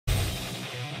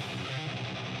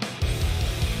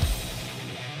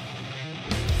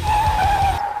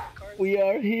We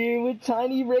are here with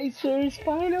Tiny Racers,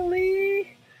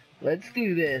 finally! Let's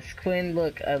do this. Quinn,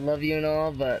 look, I love you and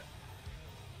all, but...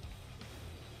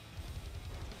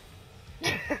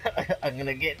 I'm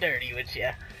gonna get dirty with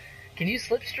ya. Can you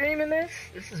slipstream in this?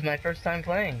 This is my first time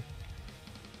playing.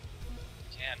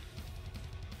 Can.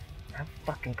 I'm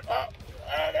fucking... Oh!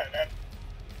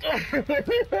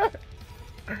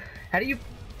 How do you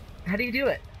do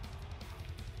it?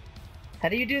 How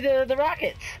do you do the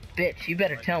rockets? Bitch, you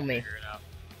better tell me. Figure it out.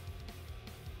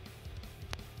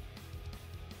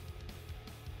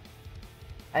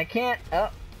 I can't.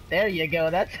 Oh, there you go.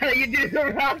 That's how you do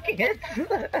the rockets.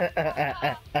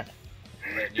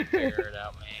 Let you figure it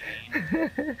out,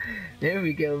 man. There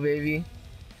we go, baby.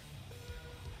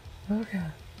 Oh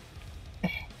god.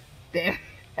 Damn.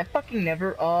 I fucking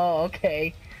never. Oh,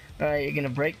 okay. Alright, you're gonna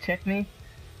brake check me?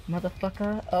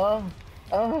 Motherfucker. Oh.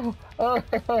 Oh. Oh.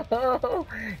 Oh.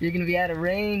 You're gonna be out of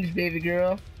range, baby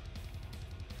girl.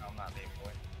 No, I'm not, baby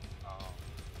boy. Oh.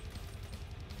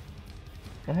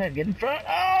 Go ahead, get in front.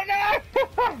 Oh, no!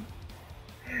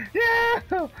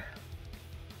 No!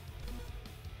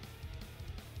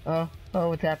 Oh. Oh,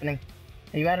 what's happening?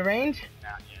 Are you out of range?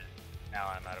 Not yet. Now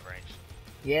I'm out of range.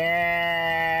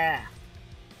 Yeah!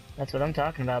 That's what I'm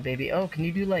talking about, baby. Oh, can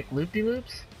you do, like,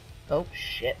 loop-de-loops? Oh,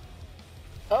 shit.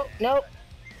 Oh, no!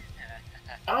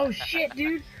 Oh, shit,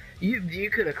 dude!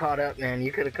 You could have caught up, man.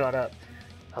 You could have caught up.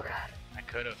 Oh, God. I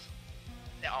could have.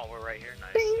 Oh, we're right here.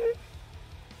 Nice. Bing!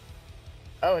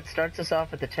 Oh, it starts us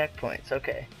off at the checkpoints.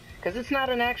 Okay. Because it's not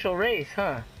an actual race,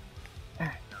 huh?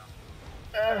 No.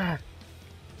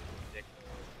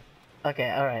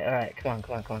 Okay, alright. Come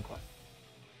on.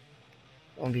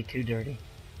 Won't be too dirty.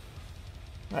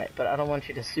 Alright, but I don't want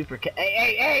you to super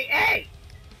Hey!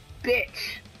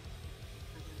 Bitch!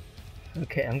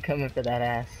 Okay, I'm coming for that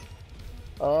ass.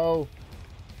 Oh.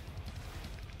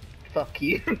 Fuck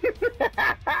you.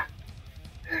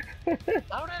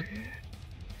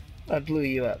 I blew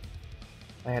you up.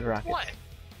 I had rockets. What?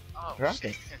 Oh,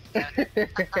 rockets.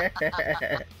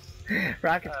 Shit.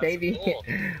 Rockets, baby. Cool.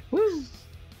 Woo!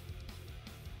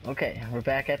 Okay, we're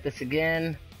back at this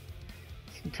again.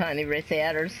 Some tiny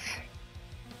racers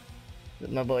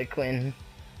with my boy Quinn.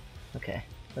 Okay,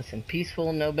 listen,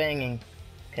 peaceful, no banging.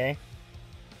 Okay,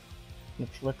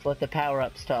 let's let the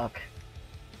power-ups talk.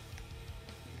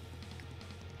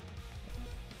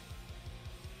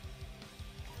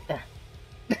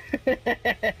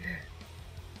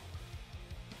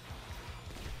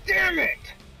 Damn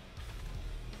it!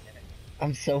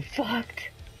 I'm so fucked.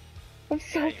 I'm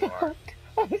so fucked.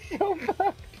 I'm so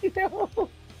fucked. No.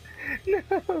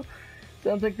 No.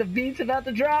 Sounds like the beat's about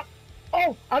to drop.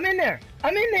 Oh, I'm in there.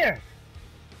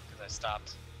 Because I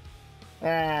stopped.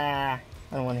 I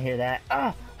don't want to hear that.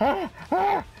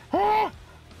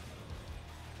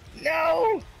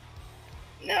 No.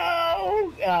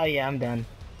 No. Oh, yeah, I'm done.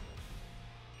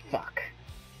 Fuck.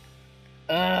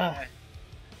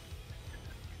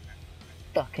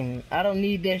 Fucking, I don't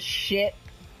need this shit.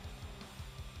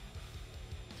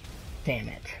 Damn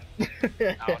it. I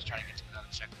was trying to get to another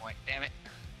checkpoint. Damn it.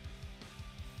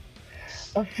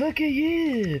 Oh, fuck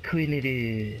yeah,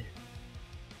 Quinity.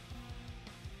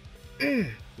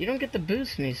 You don't get the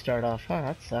boost when you start off, huh?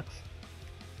 That sucks.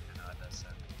 I know it does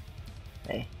suck.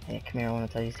 Hey, come here, I want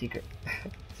to tell you a secret. No,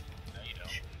 you don't.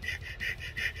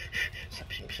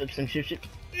 Ship.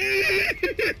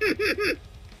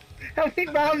 How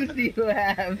many bombs do you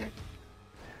have?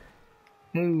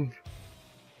 Move.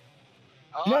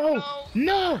 Oh,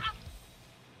 No!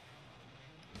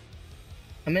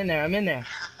 I'm in there.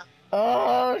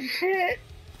 Oh, shit!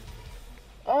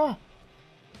 Oh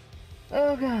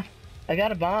god. I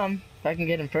got a bomb. If I can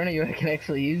get in front of you, I can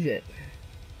actually use it.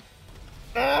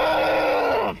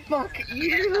 Oh, fuck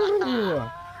you!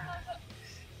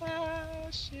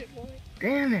 Shit, boy.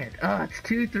 Damn it. Oh, it's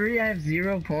 2-3. I have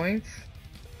 0 points.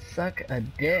 Suck a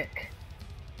dick.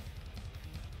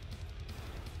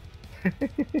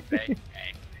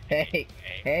 Hey,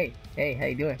 how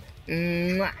you doing?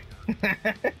 Mwah.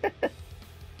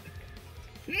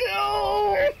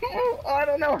 No! I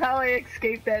don't know how I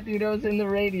escaped that, dude. I was in the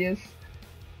radius.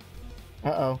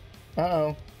 Uh-oh.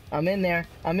 I'm in there.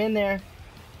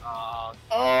 Oh,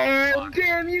 Oh,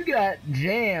 damn, you got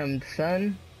jammed,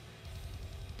 son.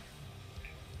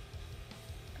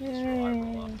 I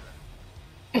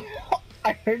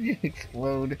heard you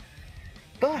explode.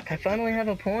 Fuck, I finally have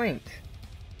a point.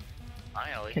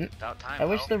 finally. About time. I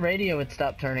wish the radio would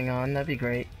stop turning on. That'd be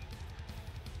great.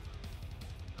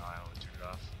 No, I only turned it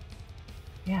off.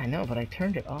 Yeah, I know, but I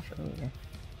turned it off earlier.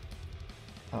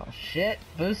 Oh, shit.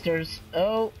 Boosters.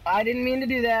 Oh, I didn't mean to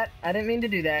do that.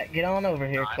 Get on over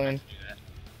here, No, I Quinn. meant to do that.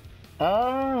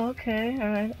 Oh, okay,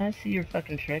 alright. I see your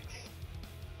fucking tricks.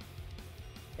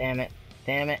 Damn it.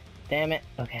 Damn it. Damn it.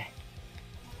 Okay.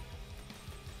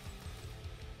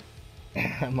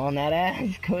 I'm on that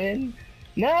ass, Quinn.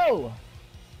 No!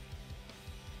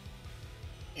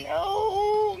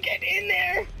 No! Get in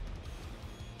there!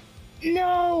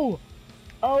 No!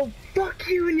 Oh, fuck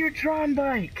you and your Tron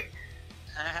bike!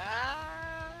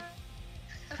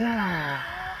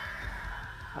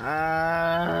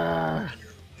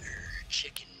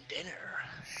 Chicken dinner.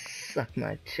 Suck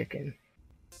my chicken.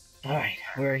 Alright,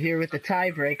 we're here with the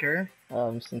tiebreaker,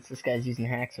 since this guy's using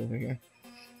hacks over here.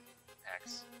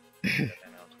 Hacks.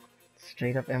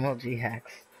 Straight up MLG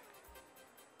hacks.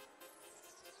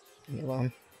 Leave me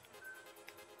alone.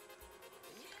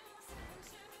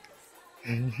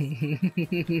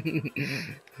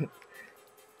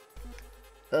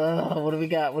 What do we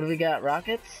got? What do we got?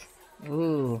 Rockets?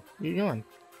 Ooh, where you going?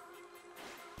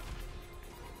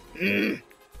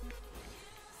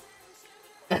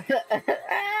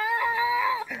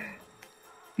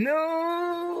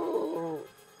 No!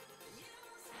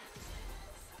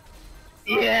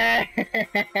 Yeah!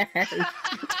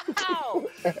 Ow!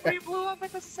 We blew up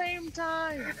at the same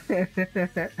time!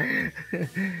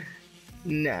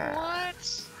 Nah.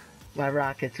 What? My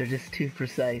rockets are just too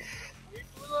precise. We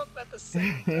blew up at the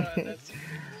same time, that's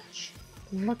huge.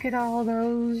 Look at all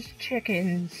those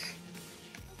chickens.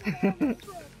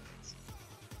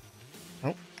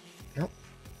 Nope. Nope.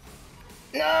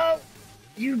 No!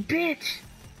 You bitch!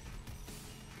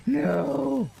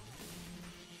 No!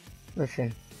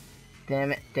 Listen.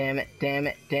 Damn it, damn it, damn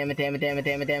it, damn it, damn it, damn it,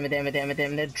 damn it, damn it, damn it, damn it,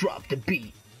 damn it, drop the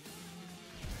beat!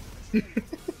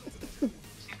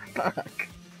 Fuck.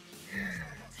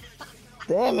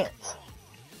 Damn it!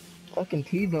 Fucking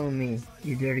T-bone me,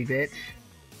 you dirty bitch.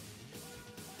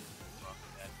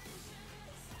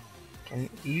 Do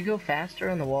you go faster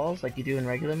on the walls like you do in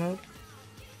regular mode?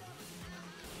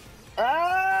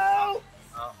 Oh!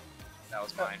 Oh, that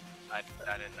was mine. I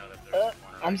didn't know that there was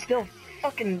one. I'm still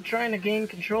fucking trying to gain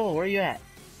control. Where are you at?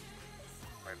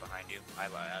 Right behind you. I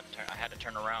had to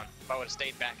turn around. If I would have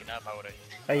stayed backing up, I would have.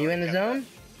 Are you in the zone?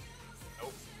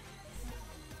 Nope.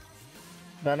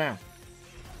 About now.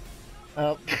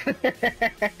 Oh.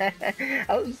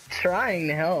 I was trying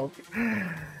to help.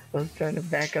 I was trying to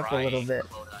back up a little bit.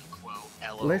 Quote,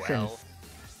 Listen,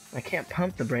 I can't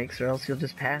pump the brakes or else you'll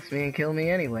just pass me and kill me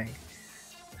anyway.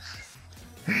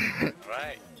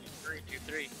 Alright,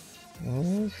 2-3.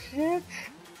 Oh shit.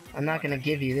 I'm not gonna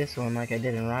give you this one like I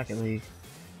did in Rocket League.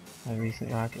 My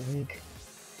recent Rocket League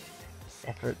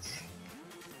efforts.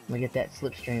 I'm gonna get that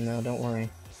slipstream though, don't worry.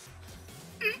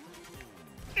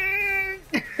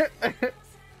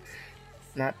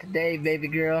 Not today, baby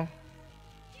girl.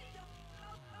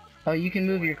 Oh, you can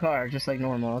move your car just like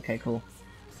normal. Okay, cool.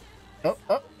 Oh,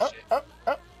 oh, oh, oh,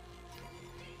 oh.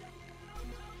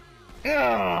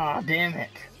 Oh, damn it.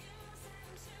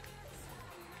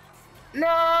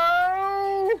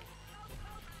 No!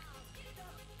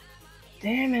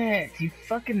 Damn it, you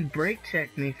fucking brake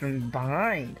checked me from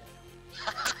behind.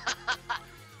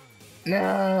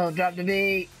 No, drop the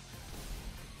beat.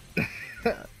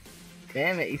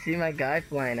 Damn it, you see my guy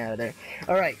flying out of there.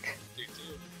 Alright.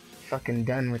 Fucking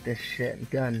done with this shit.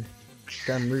 Done.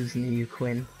 Done losing to you,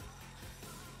 Quinn.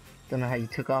 Don't know how you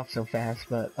took off so fast,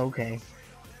 but okay.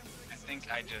 I think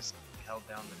I just held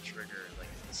down the trigger like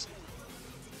this.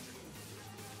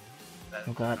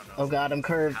 Oh god, I'm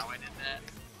curved. How I did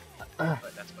that,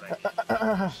 but that's what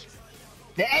I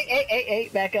did. Hey,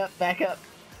 back up.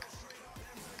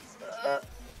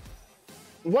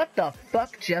 What the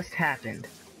fuck just happened?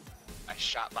 I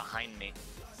shot behind me.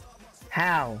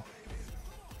 How?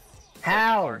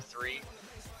 How? R3.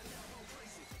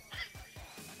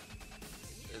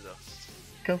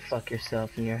 Go fuck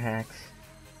yourself and your hacks.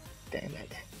 Damn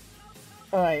it.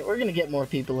 Alright, we're gonna get more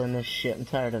people in this shit. I'm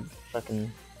tired of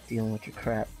fucking dealing with your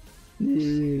crap.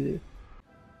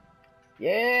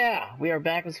 Yeah! We are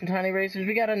back with some tiny racers.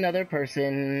 We got another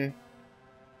person.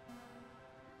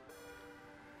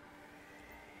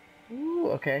 Ooh,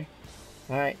 okay.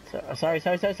 Alright, so, sorry.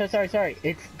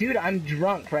 It's, dude, I'm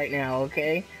drunk right now,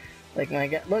 okay? Like,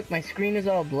 look, my screen is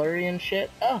all blurry and shit.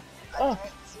 Oh! I can't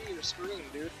see your screen,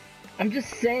 dude. I'm just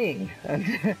saying.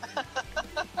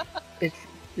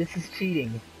 This is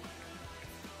cheating.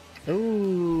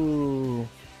 Ooh.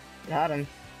 Got him.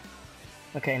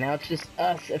 Okay, now it's just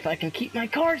us, if I can keep my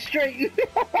car straight.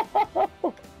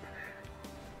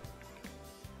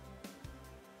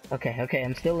 Okay,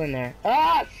 I'm still in there.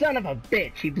 Ah, son of a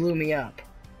bitch, he blew me up.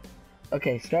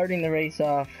 Okay, starting the race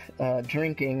off,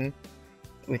 drinking.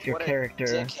 with your What a character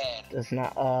dickhead. does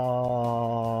not.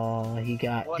 Oh, he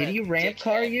got. What Did a he ramp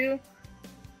car dickhead. you?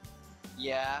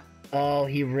 Yeah. Oh,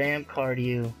 he ramp carred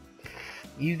you.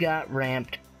 You got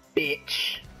ramped,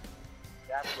 bitch.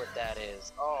 That's what that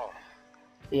is. Oh.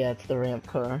 Yeah, it's the ramp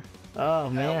car. Oh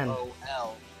man.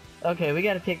 LOL. Okay, we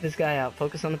gotta take this guy out.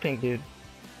 Focus on the pink dude.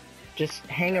 Just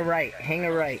hang a right. Hang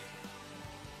a right.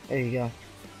 There you go.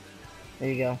 There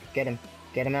you go. Get him.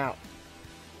 Get him out.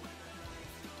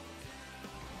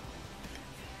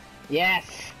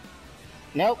 Yes!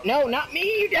 Nope, no, not me,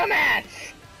 you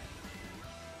dumbass!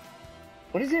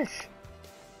 What is this?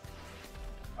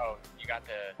 Oh, you got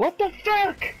the... What the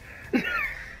fuck?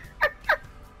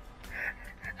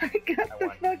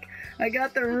 I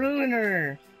got the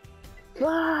ruiner.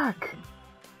 Fuck!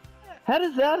 How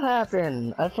does that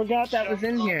happen? I forgot that was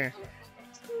in here.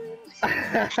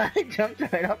 I jumped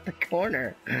right off the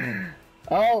corner.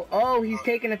 Oh, he's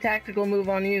taking a tactical move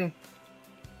on you.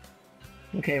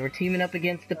 Okay, we're teaming up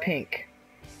against the pink.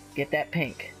 Get that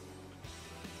pink.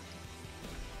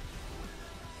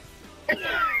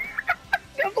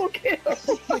 Double kill!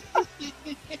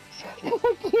 Yes!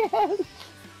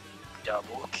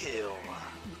 Double kill.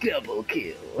 Double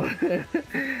kill.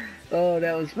 Oh,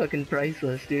 that was fucking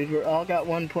priceless, dude. We're all got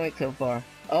 1 point so far.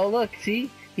 Oh, look, see?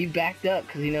 He backed up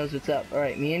because he knows what's up. All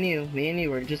right, me and you,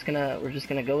 we're just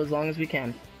gonna go as long as we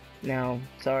can. Now,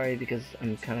 sorry because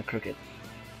I'm kind of crooked.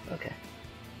 Okay.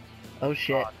 Oh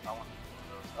shit.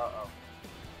 Uh-oh.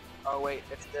 Oh wait,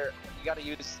 it's there. You gotta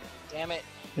use. Damn it.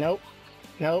 Nope.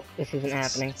 This isn't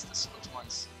happening. It's the switch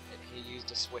ones. He used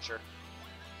a switcher.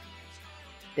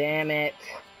 Damn it.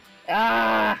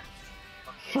 Ah!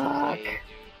 Fuck. Played, dude.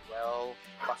 Well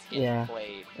fucking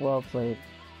played. Well played.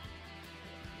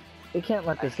 We can't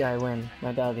let this guy win.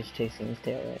 My dog is chasing his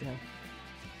tail right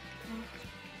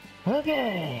now.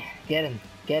 Okay. Get him.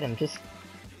 Just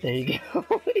there you go.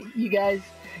 You guys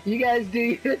do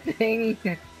your thing.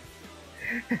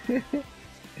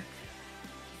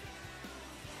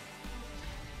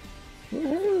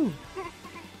 Woohoo!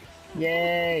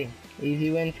 Yay!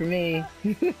 Easy win for me.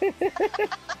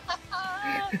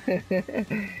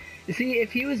 See,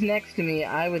 if he was next to me,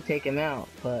 I would take him out,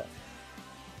 but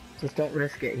just don't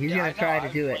risk it. He's gonna try to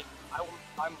do it.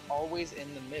 I'm always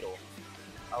in the middle.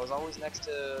 I was always next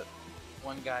to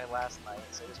one guy last night,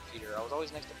 so was Peter. I was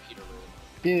always next to Peter.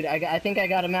 Dude, I think I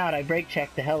got him out. I brake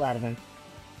checked the hell out of him.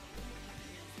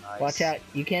 Nice. Watch out.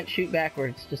 You can't shoot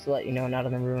backwards, just to let you know, not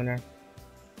on the Ruiner.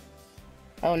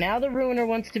 Oh, now the Ruiner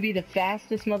wants to be the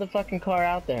fastest motherfucking car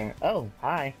out there. Oh,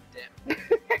 hi. Damn.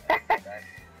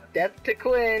 Death to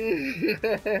Quinn!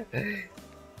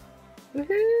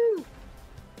 Woohoo!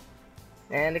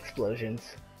 And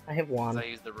explosions. I have won. I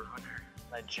used the Ruiner.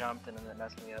 I jumped and then it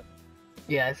messed me up.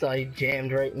 Yeah, I saw you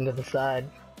jammed right into the side.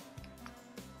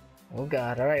 Oh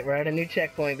god, alright, we're at a new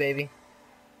checkpoint, baby.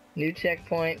 New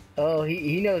checkpoint. Oh,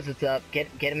 he knows what's up. Get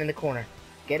him in the corner.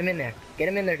 Get him in there. Get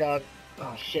him in there, dog.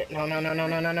 Oh shit, no. No.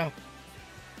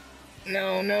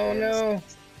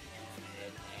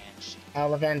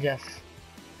 I'll avenge us.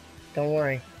 Don't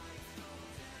worry.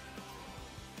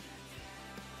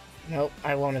 Nope,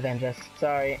 I won't avenge us.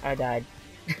 Sorry, I died.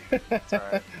 It's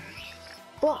alright.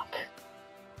 Fuck!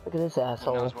 Look at this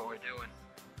asshole. Who knows what we're doing?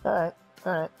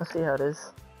 Alright, let's see how it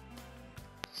is.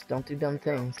 Just don't do dumb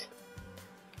things.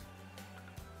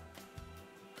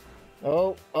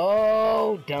 Oh,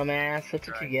 dumbass, that's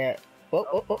what you get.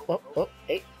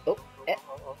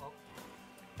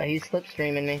 Hey, he's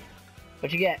slipstreaming me.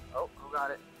 What you get? Oh, who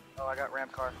got it? Oh, I got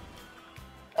ramp car.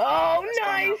 Oh,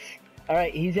 nice!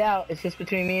 Alright, he's out. It's just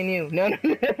between me and you. No.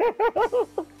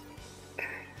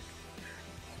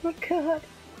 Oh, God.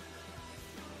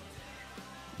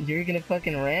 You're gonna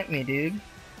fucking ramp me, dude.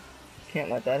 Can't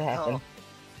let that happen. Oh.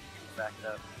 Backed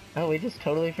up. Oh, we just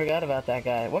totally forgot about that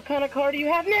guy. What kind of car do you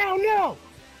have now? No!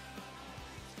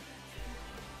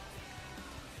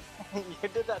 You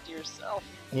did that to yourself.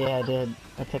 Yeah, I did.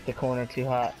 I took the corner too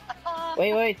hot.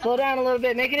 Wait, slow down a little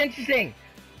bit. Make it interesting.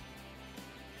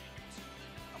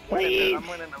 Please! I'm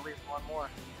winning at least one more.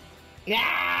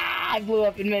 Ah! I blew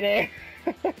up in midair.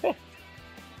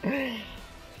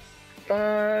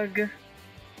 Bug.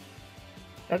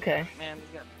 Okay. Man, you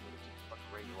got fucking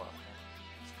radio off,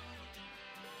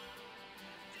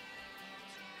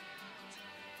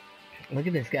 man. Look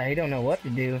at this guy. He don't know what to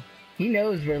do. He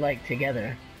knows we're like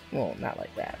together. Well, not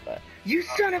like that, but you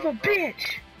son of a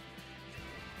bitch!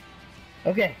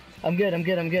 Okay, I'm good.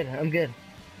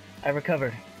 I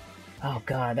recovered. Oh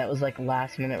god, that was like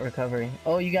last minute recovery.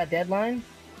 Oh, you got deadline?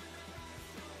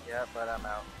 Yeah, but I'm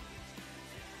out.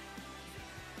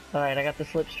 Alright, I got the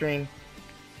slipstream.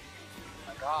 Oh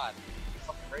my god. You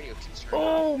fucking Radio keeps turning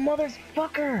Oh,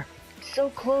 motherfucker! So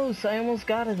close, I almost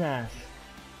got his ass.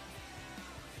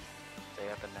 Stay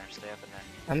up in there, stay up in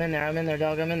there. I'm in there,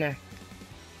 dog, I'm in there.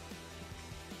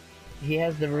 He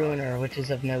has the ruiner, which is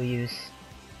of no use.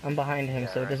 I'm behind him,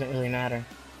 Yeah, so it right. doesn't really matter.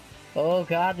 Oh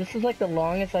god, this is like the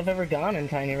longest I've ever gone in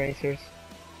Tiny Racers.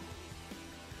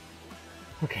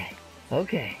 Okay,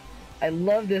 okay. I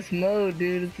love this mode,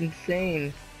 dude, it's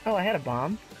insane. Oh, I had a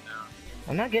bomb.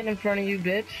 I'm not getting in front of you,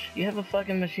 bitch. You have a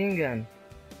fucking machine gun.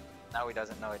 No, he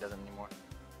doesn't anymore.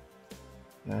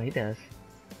 No, he does.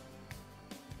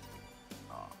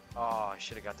 Oh, I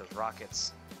should have got those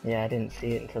rockets. Yeah, I didn't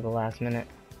see it until the last minute.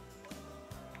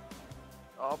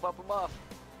 Oh, bump him off.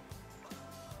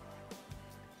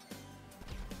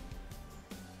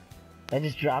 I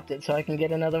just dropped it so I can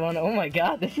get another one. Oh my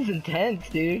god, this is intense,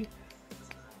 dude.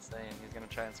 Insane. He's gonna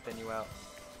try and spin you out.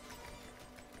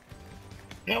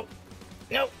 Nope.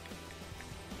 Nope.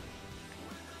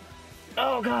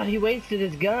 Oh god, he wasted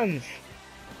his guns.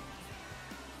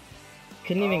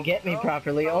 Couldn't even get me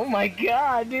properly. Oh my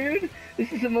god, dude.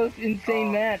 This is the most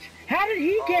insane match. How did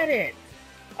he get it?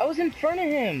 I was in front of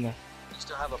him. You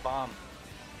still have a bomb.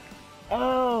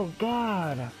 Oh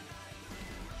god.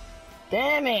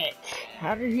 Damn it.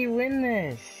 How did he win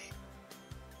this?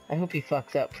 I hope he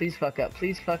fucks up. Please fuck up.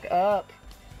 Please fuck up.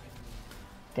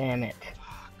 Damn it.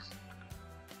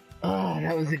 Oh,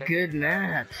 that was a good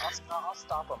match. I'll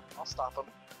stop him. I'll stop him.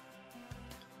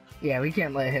 Yeah, we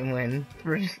can't let him win.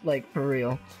 For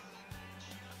real.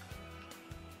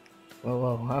 Whoa,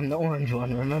 whoa, I'm the orange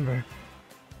one, remember?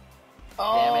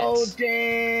 Oh,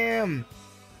 damn!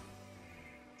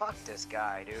 Fuck this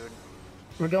guy, dude.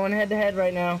 We're going head to head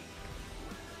right now.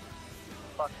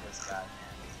 Fuck this guy, man.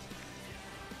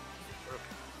 What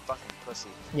a fucking pussy.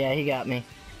 Yeah, he got me.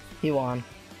 He won.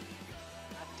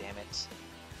 God damn it.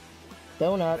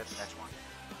 Donuts. Next one.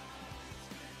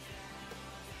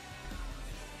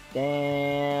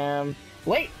 Damn.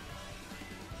 Wait!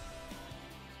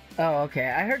 Oh, okay.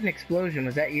 I heard an explosion.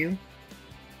 Was that you?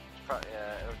 Yeah,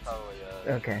 it was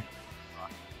probably, Okay.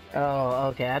 Oh,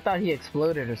 okay. I thought he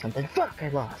exploded or something. Fuck, I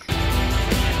lost.